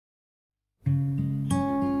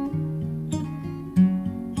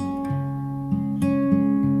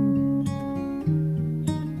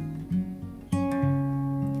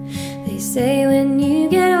say when you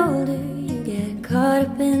get older, you get caught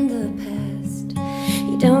up in the past.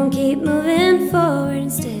 You don't keep moving forward,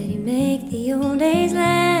 instead you make the old days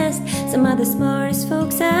last. Some of the smartest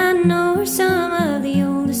folks I know are some of the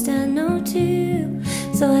oldest I know too.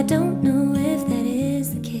 So I don't know if that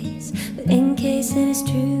is the case, but in case it is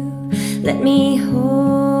true, let me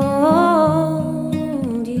hold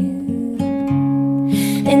you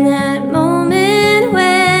in that moment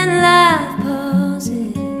when life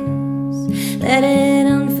pauses. Let it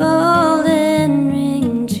unfold and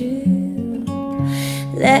ring true.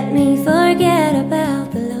 Let me forget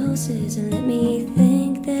about the losses and let me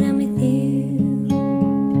think that I'm with you.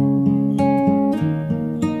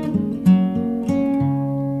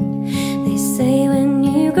 They say when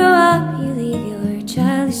you grow up, you leave your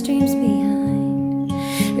childish dreams behind.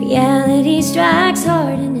 Reality strikes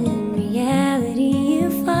hard, and in reality you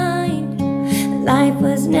find that life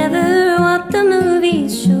was never what the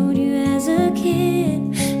movies showed you as a kid.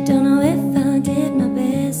 Don't know if I did my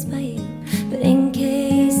best by you, but in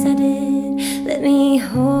case I did, let me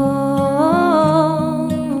hold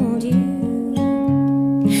you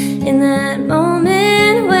in that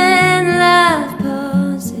moment when life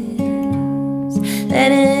pauses.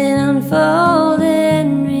 Let it unfold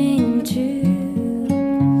and ring true.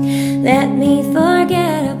 Let me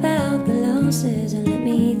forget about the losses and let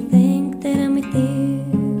me think that I'm with you.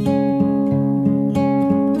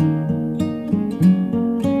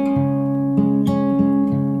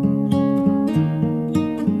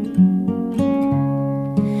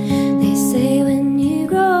 They say when you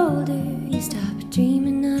grow older, you stop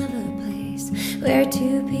dreaming of a place where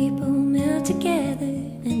two people melt together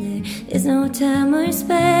and there is no time or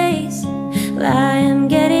space. Well, I am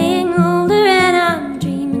getting older and I'm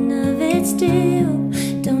dreaming of it still.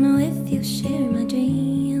 Don't know if you'll share my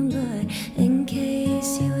dream, but in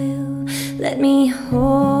case you will, let me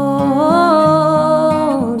hold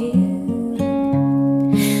you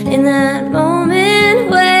in that moment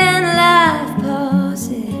when life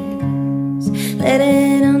pauses. Let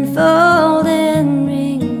it unfold and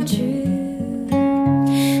ring true.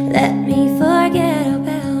 Let me forget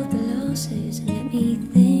about the losses and let me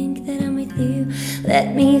think that I'm with you.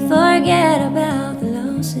 Let me forget about the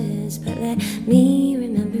losses, but let me